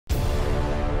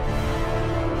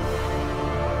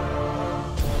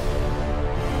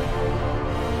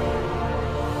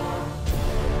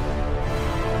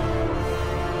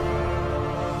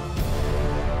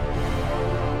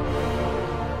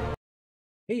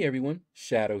Hey everyone,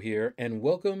 Shadow here, and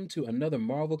welcome to another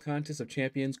Marvel Contest of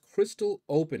Champions crystal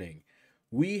opening.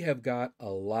 We have got a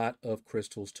lot of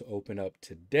crystals to open up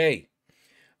today.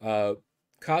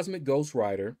 Cosmic Ghost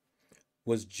Rider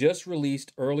was just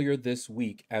released earlier this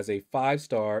week as a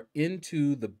 5-star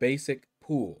into the basic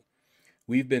pool.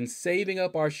 We've been saving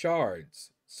up our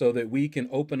shards so that we can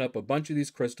open up a bunch of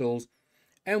these crystals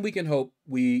and we can hope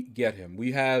we get him.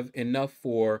 We have enough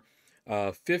for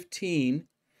 15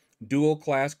 dual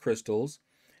class crystals,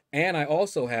 and I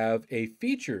also have a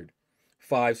featured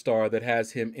 5-star that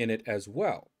has him in it as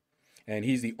well. And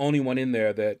he's the only one in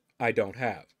there that I don't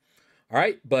have. All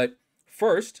right, but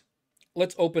first,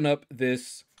 let's open up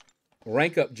this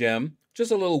rank up gem.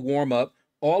 Just a little warm up.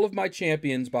 All of my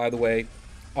champions, by the way,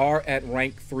 are at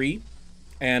rank 3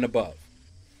 and above.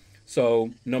 So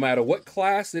no matter what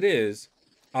class it is,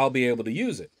 I'll be able to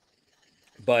use it.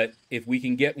 But if we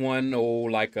can get one,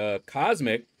 like a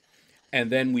Cosmic, and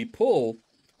then we pull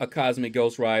a Cosmic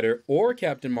Ghost Rider or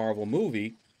Captain Marvel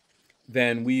movie,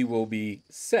 then we will be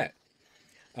set.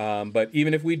 But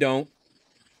even if we don't,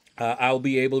 I'll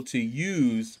be able to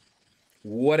use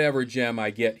whatever gem I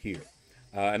get here.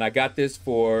 And I got this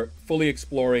for fully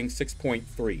exploring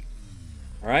 6.3.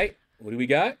 All right, what do we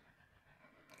got?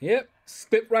 Yep,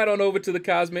 spit right on over to the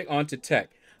Cosmic, onto Tech.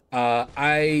 Let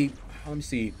me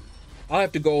see. I'll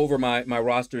have to go over my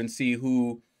roster and see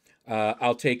who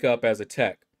I'll take up as a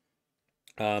Tech.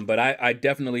 But I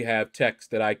definitely have Techs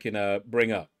that I can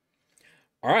bring up.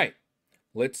 All right,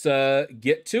 let's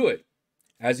get to it.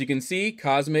 As you can see,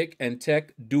 Cosmic and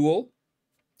Tech dual,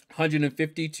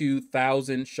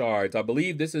 152,000 shards. I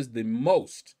believe this is the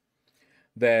most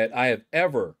that I have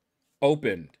ever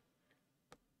opened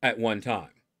at one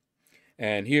time.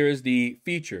 And here's the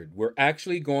featured. We're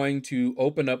actually going to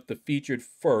open up the featured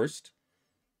first.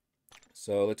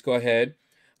 So let's go ahead.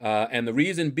 And the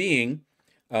reason being,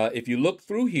 if you look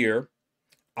through here,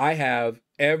 I have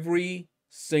every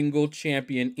single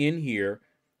champion in here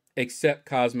except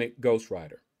Cosmic Ghost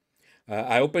Rider.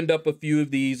 I opened up a few of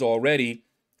these already,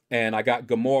 and I got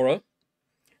Gamora,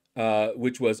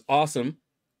 which was awesome,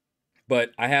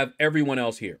 but I have everyone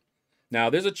else here. Now,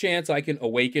 there's a chance I can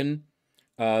awaken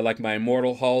like my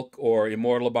Immortal Hulk or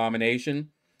Immortal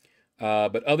Abomination,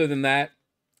 but other than that,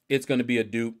 it's going to be a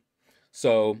dupe.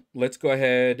 So let's go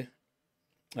ahead.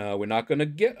 We're not going to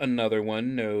get another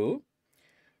one, no.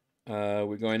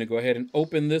 We're going to go ahead and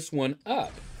open this one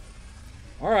up.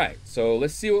 All right, so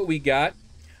let's see what we got.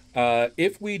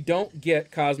 If we don't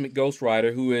get Cosmic Ghost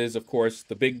Rider, who is, of course,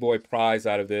 the big boy prize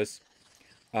out of this,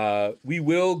 we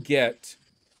will get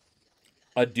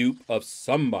a dupe of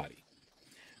somebody.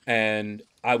 And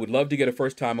I would love to get a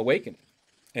first-time awakening.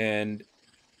 And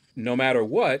no matter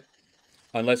what,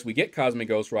 unless we get Cosmic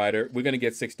Ghost Rider, we're going to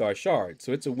get 6-star shards.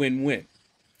 So it's a win-win.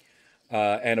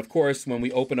 And of course, when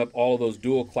we open up all of those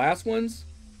dual class ones,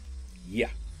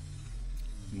 yeah,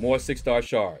 more 6-star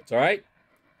shards. All right,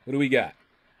 what do we got?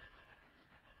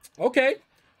 Okay,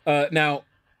 now,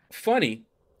 funny,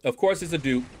 of course it's a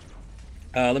dupe.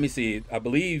 Let me see, I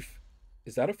believe,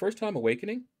 is that a first-time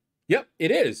awakening? Yep,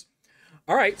 it is.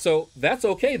 All right, so that's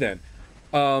okay then.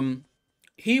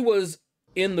 He was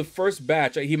in the first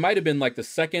batch. He might have been like the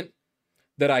second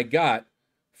that I got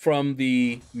from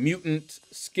the mutant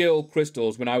skill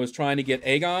crystals when I was trying to get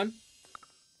Aegon,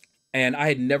 and I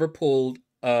had never pulled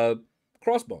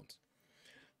Crossbones.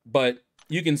 But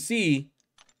you can see,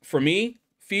 for me,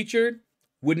 featured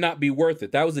would not be worth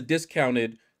it. That was a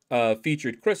discounted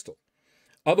featured crystal.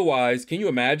 Otherwise, can you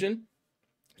imagine?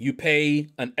 You pay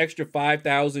an extra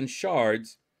 5,000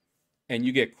 shards and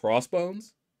you get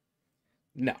Crossbones?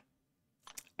 No,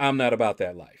 I'm not about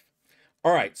that life.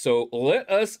 All right, so let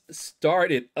us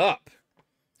start it up.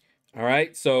 All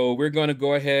right, so we're going to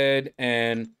go ahead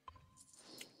and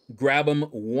grab them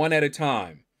one at a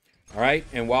time. All right,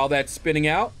 and while that's spinning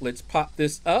out, let's pop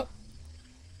this up.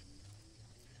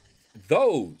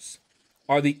 Those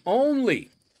are the only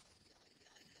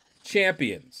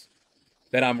champions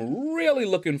that I'm really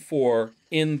looking for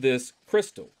in this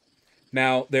crystal.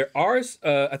 Now, there are,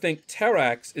 I think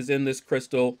Terrax is in this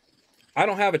crystal. I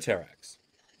don't have a Terrax,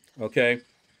 okay?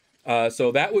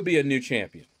 So that would be a new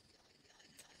champion.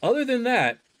 Other than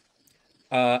that,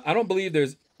 I don't believe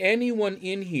there's anyone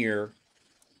in here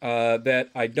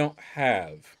that I don't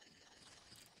have.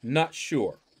 Not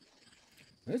sure.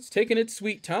 It's taking its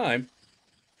sweet time.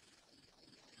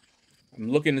 I'm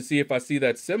looking to see if I see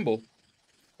that symbol.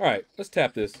 All right, let's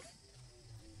tap this.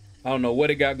 I don't know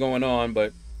what it got going on,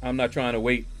 but I'm not trying to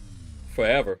wait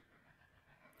forever.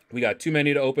 We got too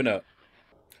many to open up.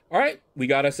 All right, we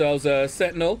got ourselves a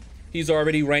Sentinel. He's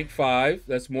already rank 5.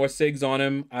 That's more SIGs on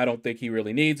him. I don't think he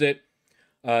really needs it.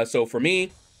 So for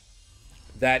me,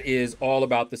 that is all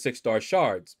about the 6-star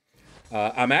shards.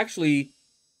 I'm actually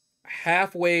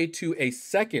halfway to a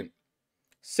second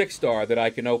 6-star that I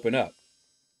can open up.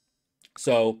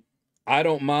 So I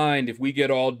don't mind if we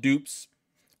get all dupes,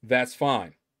 that's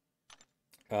fine.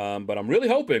 But I'm really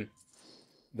hoping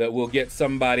that we'll get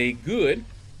somebody good,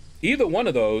 either one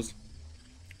of those.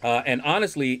 And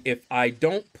honestly, if I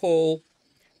don't pull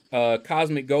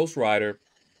Cosmic Ghost Rider,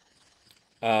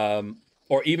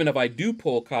 or even if I do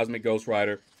pull Cosmic Ghost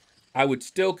Rider, I would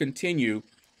still continue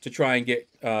to try and get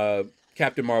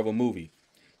Captain Marvel movie.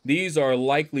 These are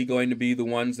likely going to be the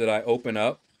ones that I open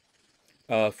up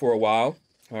for a while.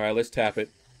 All right, let's tap it.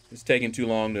 It's taking too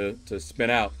long to spin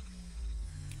out.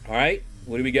 All right,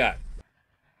 what do we got?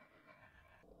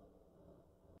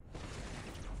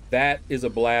 That is a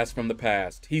blast from the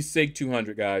past. He's SIG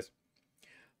 200, guys.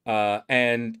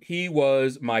 And he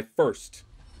was my first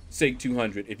SIG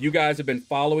 200. If you guys have been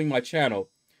following my channel,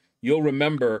 you'll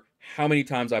remember how many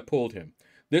times I pulled him.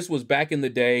 This was back in the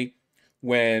day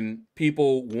when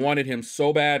people wanted him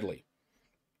so badly,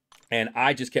 and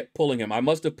I just kept pulling him. I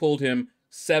must have pulled him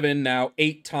 7, now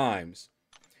 8 times.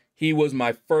 He was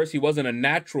my first. He wasn't a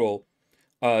natural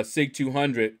SIG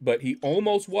 200, but he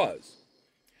almost was.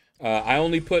 I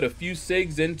only put a few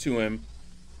SIGs into him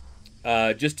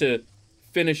just to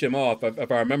finish him off,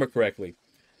 if I remember correctly.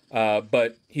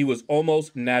 But he was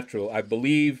almost natural. I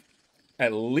believe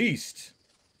at least,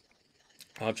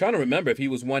 I'm trying to remember if he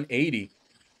was 180,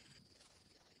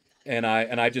 and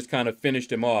I just kind of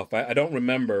finished him off. I don't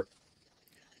remember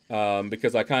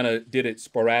because I kind of did it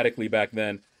sporadically back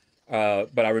then.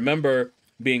 But I remember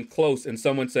being close and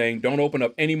someone saying, don't open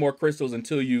up any more crystals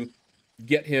until you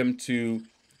get him to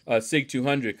SIG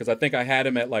 200, because I think I had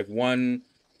him at like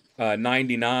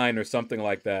 199 or something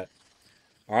like that.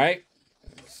 All right,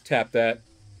 let's tap that.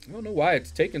 I don't know why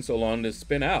it's taking so long to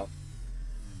spin out.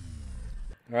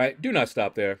 All right, do not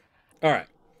stop there. All right,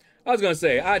 I was gonna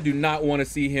say, I do not want to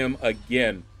see him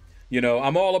again. You know,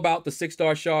 I'm all about the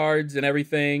 6-star shards and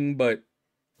everything, but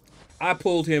I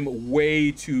pulled him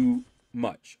way too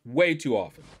much, way too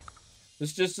often.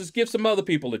 Let's just give some other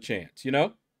people a chance, you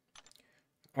know?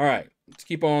 All right, let's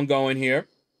keep on going here.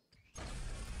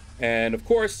 And of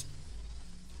course,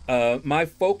 my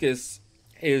focus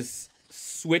is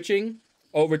switching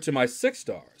over to my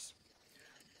 6-stars.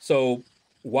 So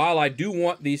while I do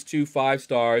want these 2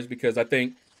 5-stars, because I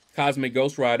think Cosmic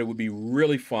Ghost Rider would be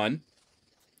really fun,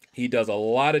 he does a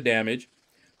lot of damage,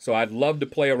 so I'd love to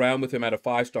play around with him at a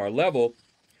 5-star level.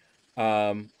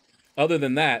 Other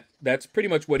than that, that's pretty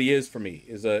much what he is for me,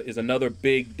 is another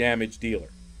big damage dealer.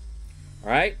 All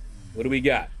right, what do we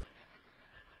got?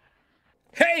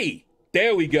 Hey,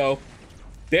 there we go.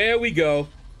 There we go.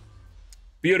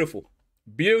 Beautiful.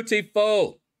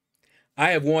 Beautiful. I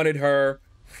have wanted her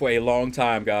for a long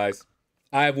time, guys.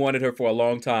 I have wanted her for a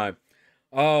long time.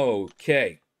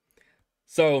 Okay.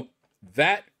 So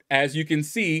that, as you can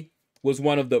see, was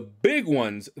one of the big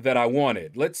ones that I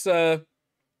wanted. Let's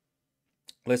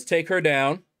take her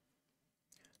down.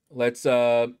 Let's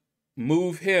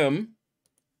move him.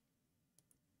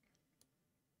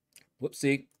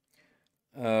 Whoopsie.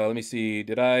 Let me see.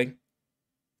 Did I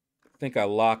think I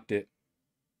locked it?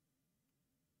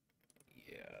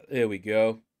 Yeah, there we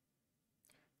go.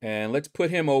 And let's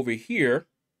put him over here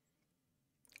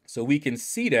so we can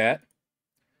see that.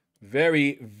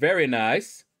 Very, very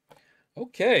nice.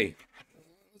 Okay.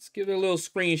 Let's give it a little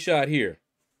screenshot here.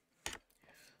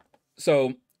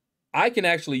 So I can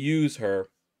actually use her.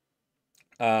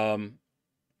 And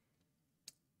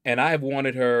I have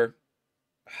wanted her,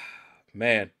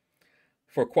 man,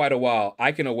 for quite a while.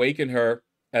 I can awaken her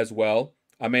as well.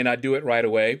 I may not do it right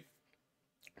away,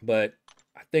 but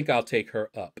I think I'll take her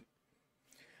up.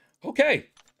 Okay,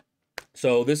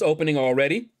 so this opening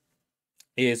already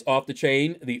is off the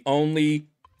chain. The only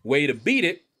way to beat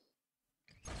it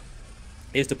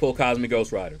is to pull Cosmic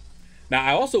Ghost Rider. Now,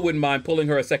 I also wouldn't mind pulling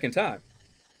her a second time.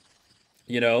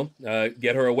 You know,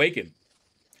 get her awakened.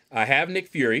 I have Nick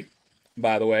Fury,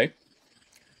 by the way.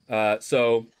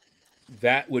 So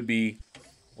that would be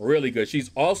really good. She's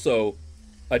also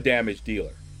a damage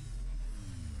dealer.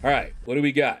 All right, what do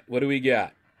we got? What do we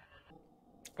got?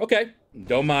 Okay,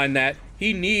 don't mind that.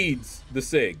 He needs the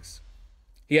SIGs.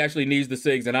 He actually needs the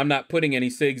SIGs, and I'm not putting any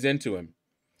SIGs into him.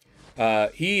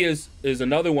 He is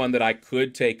another one that I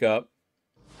could take up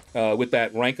with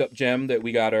that rank up gem that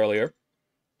we got earlier.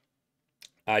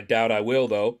 I doubt I will,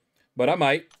 though, but I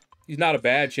might. He's not a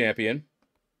bad champion.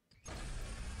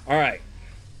 All right.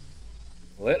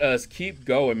 Let us keep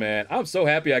going, man. I'm so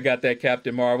happy I got that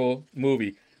Captain Marvel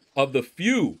movie. Of the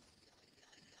few,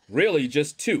 really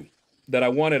just 2 that I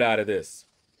wanted out of this.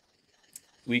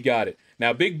 We got it.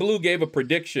 Now, Big Blue gave a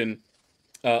prediction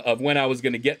of when I was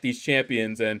going to get these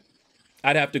champions, and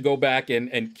I'd have to go back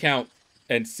and count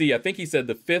and see. I think he said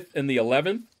the 5th and the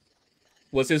 11th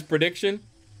was his prediction.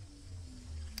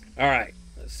 All right,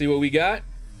 let's see what we got.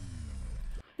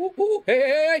 Woo, woo. Hey,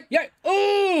 hey, hey, yeah.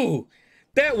 Ooh,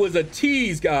 that was a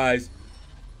tease, guys.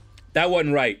 That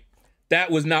wasn't right.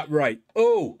 That was not right.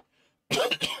 Oh,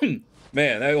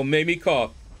 man, that made me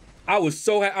cough. I was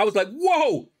so happy. I was like,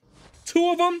 whoa,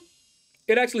 2 of them?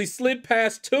 It actually slid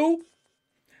past 2?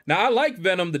 Now, I like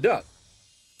Venom the Duck,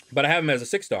 but I have him as a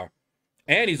 6-star.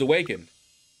 And he's awakened.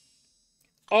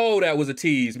 Oh, that was a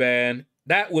tease, man.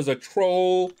 That was a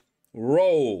troll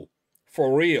roll.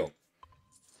 For real.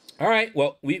 All right,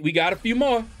 well, we got a few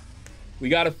more. We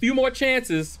got a few more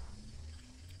chances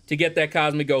to get that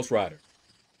Cosmic Ghost Rider.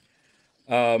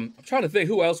 I'm trying to think,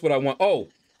 who else would I want? Oh,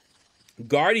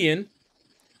 Guardian,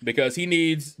 because he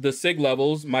needs the SIG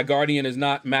levels. My Guardian is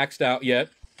not maxed out yet,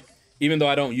 even though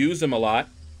I don't use him a lot.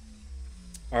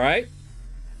 All right.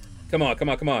 Come on, come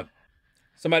on, come on.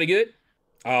 Somebody good?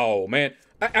 Oh, man.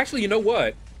 Actually, you know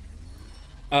what?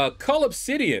 Cull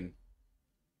Obsidian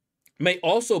may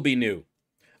also be new.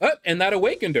 And that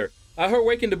awakened her. Her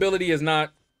awakened ability is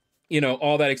not, you know,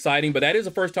 all that exciting, but that is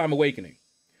a first-time awakening.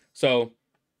 So,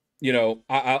 you know,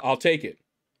 I'll take it.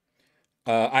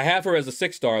 I have her as a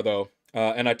 6-star, though,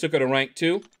 and I took her to rank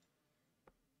 2.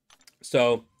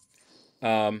 So,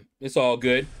 it's all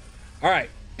good. All right.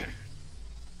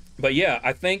 But yeah,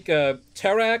 I think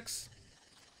Terrax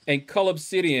and Cull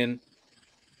Obsidian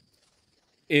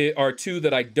are 2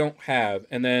 that I don't have.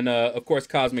 And then, of course,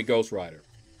 Cosmic Ghost Rider.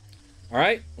 All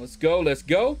right, let's go, let's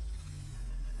go.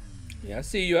 Yeah, I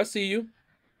see you, I see you.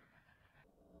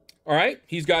 All right,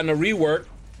 he's gotten a rework,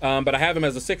 but I have him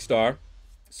as a 6-star.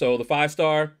 So the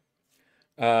 5-star,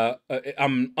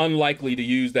 I'm unlikely to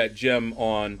use that gem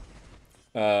on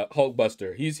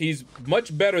Hulkbuster. He's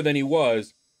much better than he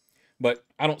was, but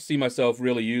I don't see myself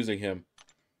really using him.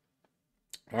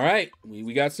 All right,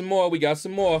 we got some more, we got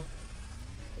some more.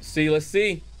 Let's see, let's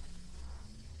see.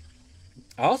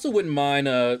 I also wouldn't mind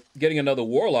getting another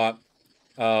Warlock.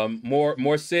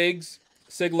 More sig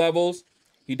levels.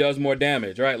 He does more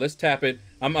damage. All right, let's tap it.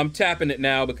 I'm tapping it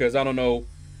now because I don't know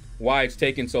why it's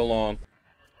taking so long.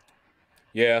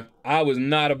 Yeah, I was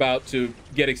not about to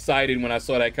get excited when I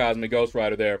saw that Cosmic Ghost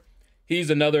Rider there.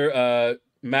 He's another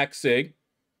max sig.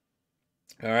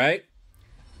 All right.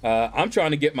 I'm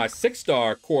trying to get my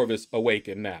 6-star Corvus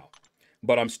awakened now,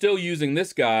 but I'm still using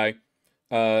this guy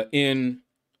in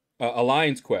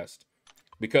Alliance Quest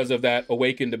because of that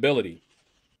awakened ability.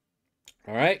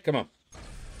 All right, come on.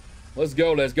 Let's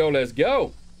go, let's go, let's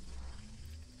go.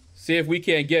 See if we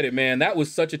can't get it, man. That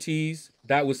was such a tease.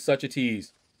 That was such a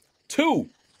tease. 2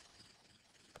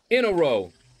 in a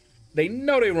row. They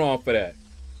know they're wrong for that.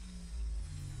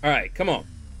 All right, come on.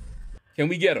 Can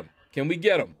we get him? Can we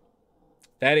get him?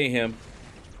 That ain't him.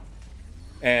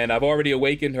 And I've already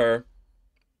awakened her.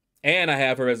 And I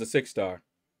have her as a 6-star.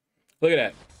 Look at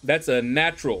that. That's a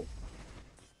natural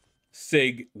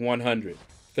Sig 100.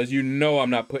 Because you know I'm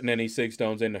not putting any Sig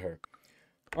stones into her.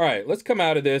 All right, let's come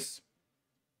out of this.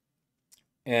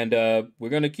 And we're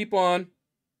going to keep on.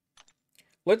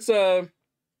 Let's go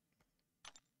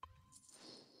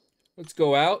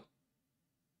out.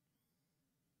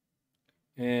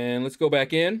 And let's go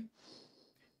back in.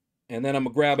 And then I'm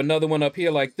going to grab another one up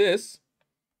here like this.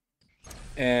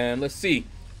 And let's see.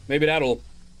 Maybe that'll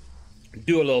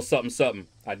do a little something, something.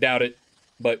 I doubt it,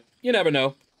 but you never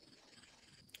know.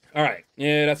 All right.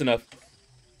 Yeah, that's enough.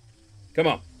 Come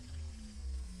on.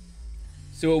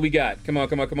 See what we got. Come on,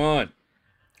 come on, come on.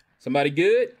 Somebody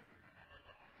good?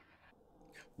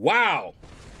 Wow.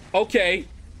 Okay.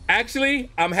 Actually,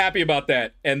 I'm happy about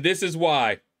that. And this is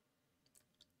why.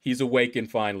 He's awakened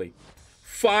finally.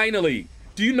 Finally.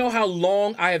 Do you know how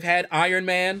long I have had Iron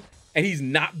Man and he's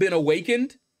not been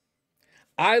awakened?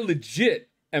 I legit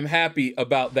am happy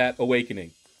about that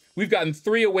awakening. We've gotten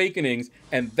 3 awakenings,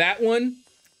 and that one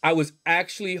I was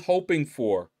actually hoping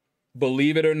for,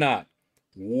 believe it or not.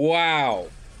 Wow.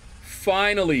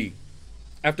 Finally,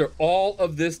 after all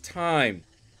of this time,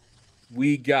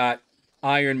 we got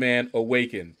Iron Man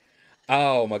awakened.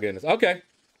 Oh my goodness. Okay.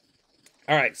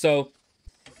 All right, so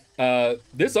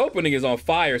this opening is on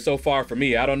fire so far for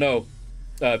me. I don't know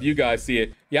if you guys see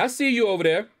it. Yeah, I see you over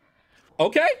there.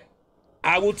 Okay.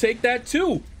 I will take that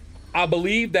too. I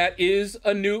believe that is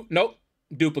a new, nope,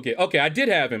 duplicate. Okay, I did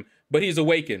have him, but he's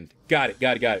awakened. Got it,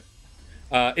 got it, got it.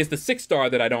 It's the 6-star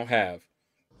that I don't have.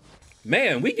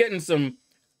 Man, we getting some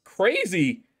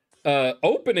crazy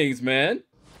openings, man.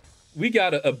 We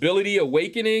got ability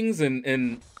awakenings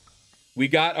and We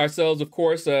got ourselves, of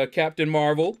course, Captain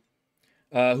Marvel,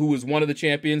 who was one of the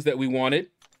champions that we wanted.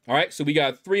 All right, so we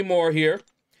got 3 more here.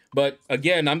 But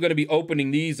again, I'm going to be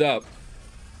opening these up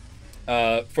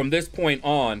from this point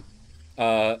on.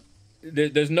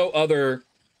 There's no other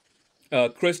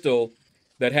crystal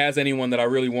that has anyone that I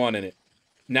really want in it.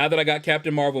 Now that I got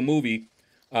Captain Marvel movie,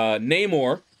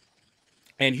 Namor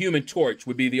and Human Torch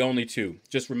would be the only 2.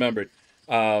 Just remembered.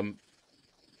 And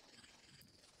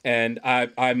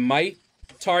I might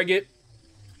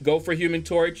go for Human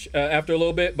Torch after a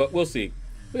little bit, but we'll see.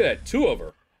 Look at that, 2 of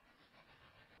her.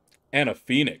 And a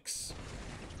phoenix.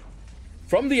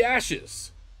 From the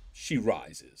ashes, she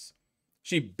rises.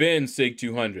 She bends Sig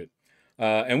 200.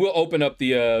 And we'll open up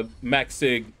the Max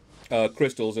Sig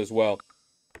crystals as well.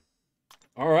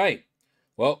 All right.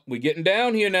 Well, we're getting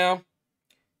down here now.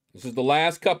 This is the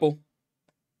last couple.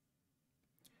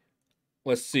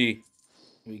 Let's see.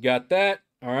 We got that.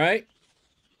 All right.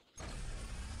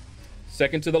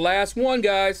 Second to the last one,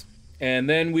 guys. And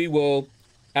then we will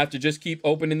have to just keep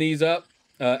opening these up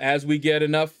as we get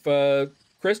enough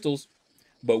crystals.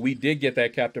 But we did get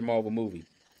that Captain Marvel movie.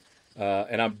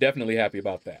 And I'm definitely happy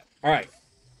about that. All right.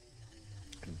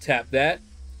 Tap that.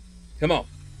 Come on.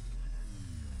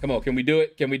 Come on. Can we do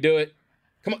it? Can we do it?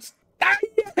 Come on. Ah,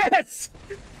 yes!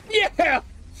 Yeah!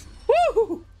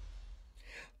 Woo!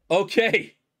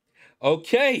 Okay.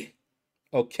 Okay.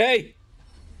 Okay.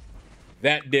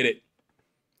 That did it.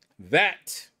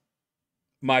 That,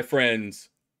 my friends,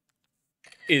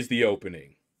 is the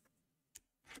opening.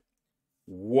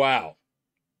 Wow.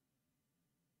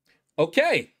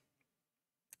 Okay.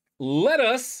 Let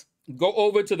us go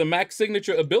over to the Max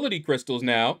Signature ability crystals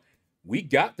now. We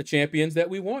got the champions that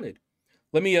we wanted.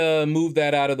 Let me move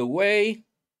that out of the way.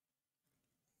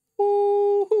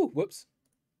 Ooh, whoops.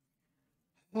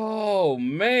 Oh,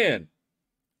 man.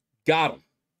 Got him.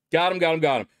 Got him, got him,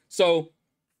 got him. So,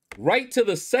 right to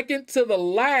the second to the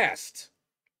last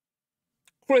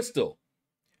crystal,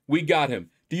 we got him.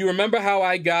 Do you remember how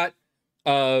I got,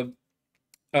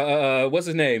 what's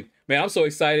his name? Man, I'm so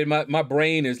excited. My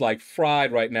brain is like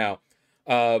fried right now.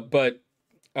 But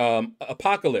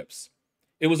Apocalypse.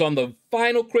 It was on the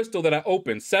final crystal that I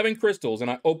opened. 7 crystals, and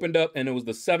I opened up, and it was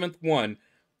the 7th one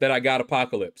that I got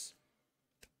Apocalypse.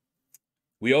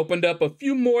 We opened up a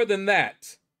few more than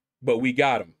that, but we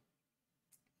got them.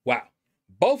 Wow.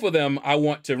 Both of them I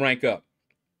want to rank up.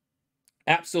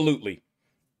 Absolutely.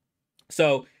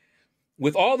 So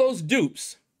with all those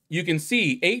dupes, you can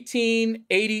see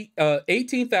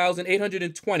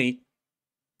 18,820,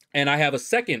 and I have a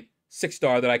second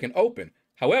 6-star that I can open.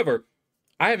 However,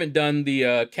 I haven't done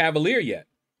the Cavalier yet.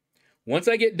 Once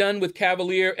I get done with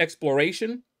Cavalier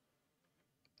Exploration,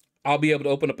 I'll be able to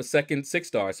open up a second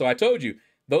 6-star. So I told you,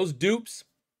 those dupes,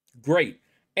 great.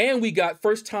 And we got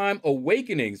first-time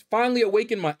awakenings. Finally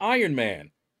awakened my Iron Man.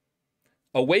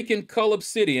 Awakened Cull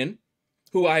Obsidian,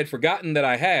 who I had forgotten that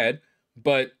I had,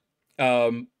 but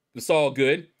it's all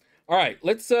good. All right,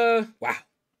 let's, wow.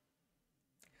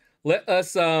 Let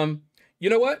us, you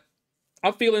know what?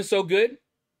 I'm feeling so good.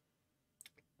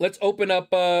 Let's open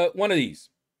up one of these.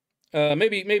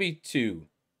 Maybe 2.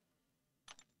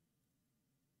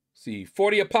 See,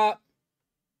 40 a pop.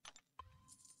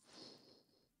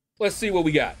 Let's see what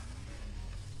we got.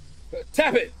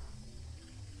 Tap it.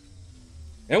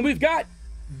 And we've got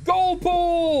gold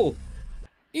pool.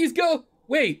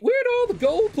 Wait, where'd all the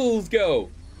gold pools go?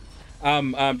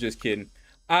 I'm just kidding.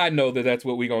 I know that that's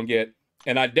what we're gonna get,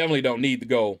 and I definitely don't need the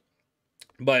gold.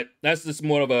 But that's just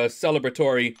more of a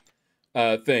celebratory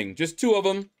thing. Just 2 of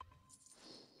them.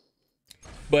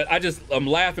 But I'm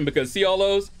laughing because see all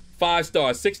those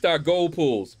 5-star, 6-star gold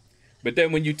pools. But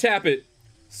then when you tap it,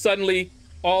 suddenly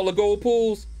all the gold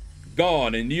pools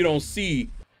gone, and you don't see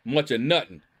much of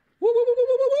nothing. Woo, woo, woo, woo,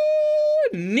 woo,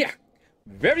 woo. Yeah.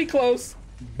 Very close,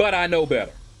 but I know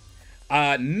better.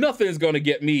 Nothing's gonna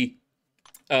get me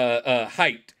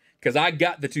hyped because I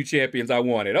got the 2 champions I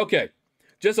wanted. Okay,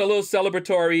 just a little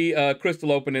celebratory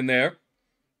crystal opening there.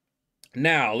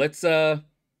 Now let's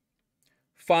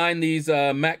find these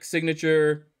Max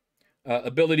Signature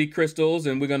ability crystals,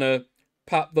 and we're gonna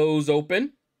pop those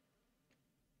open.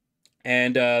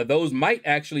 And those might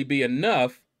actually be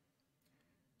enough.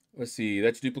 Let's see,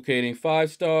 that's duplicating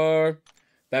 5-star.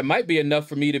 That might be enough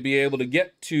for me to be able to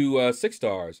get to 6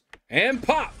 stars. And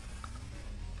pop!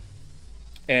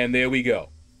 And there we go.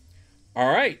 All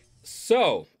right,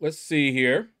 so let's see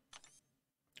here.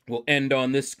 We'll end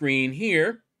on this screen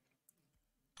here.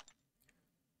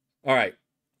 All right,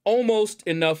 almost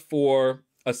enough for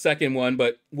a second one,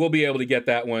 but we'll be able to get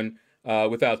that one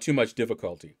without too much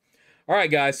difficulty. All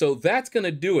right, guys, so that's going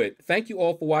to do it. Thank you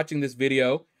all for watching this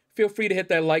video. Feel free to hit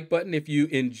that like button if you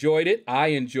enjoyed it. I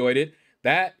enjoyed it.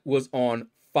 That was on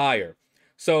fire.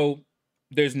 So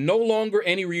there's no longer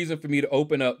any reason for me to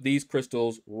open up these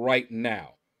crystals right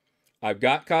now. I've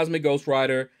got Cosmic Ghost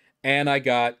Rider and I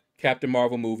got Captain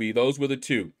Marvel movie. Those were the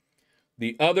two.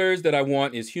 The others that I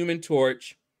want is Human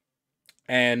Torch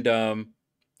and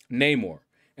Namor.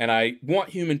 And I want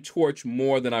Human Torch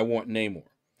more than I want Namor.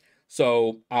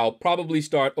 So I'll probably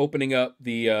start opening up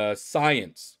the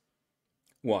science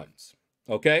ones.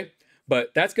 Okay?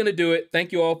 But that's going to do it.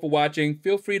 Thank you all for watching.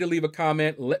 Feel free to leave a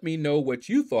comment. Let me know what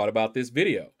you thought about this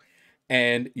video.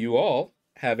 And you all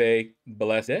have a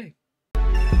blessed day.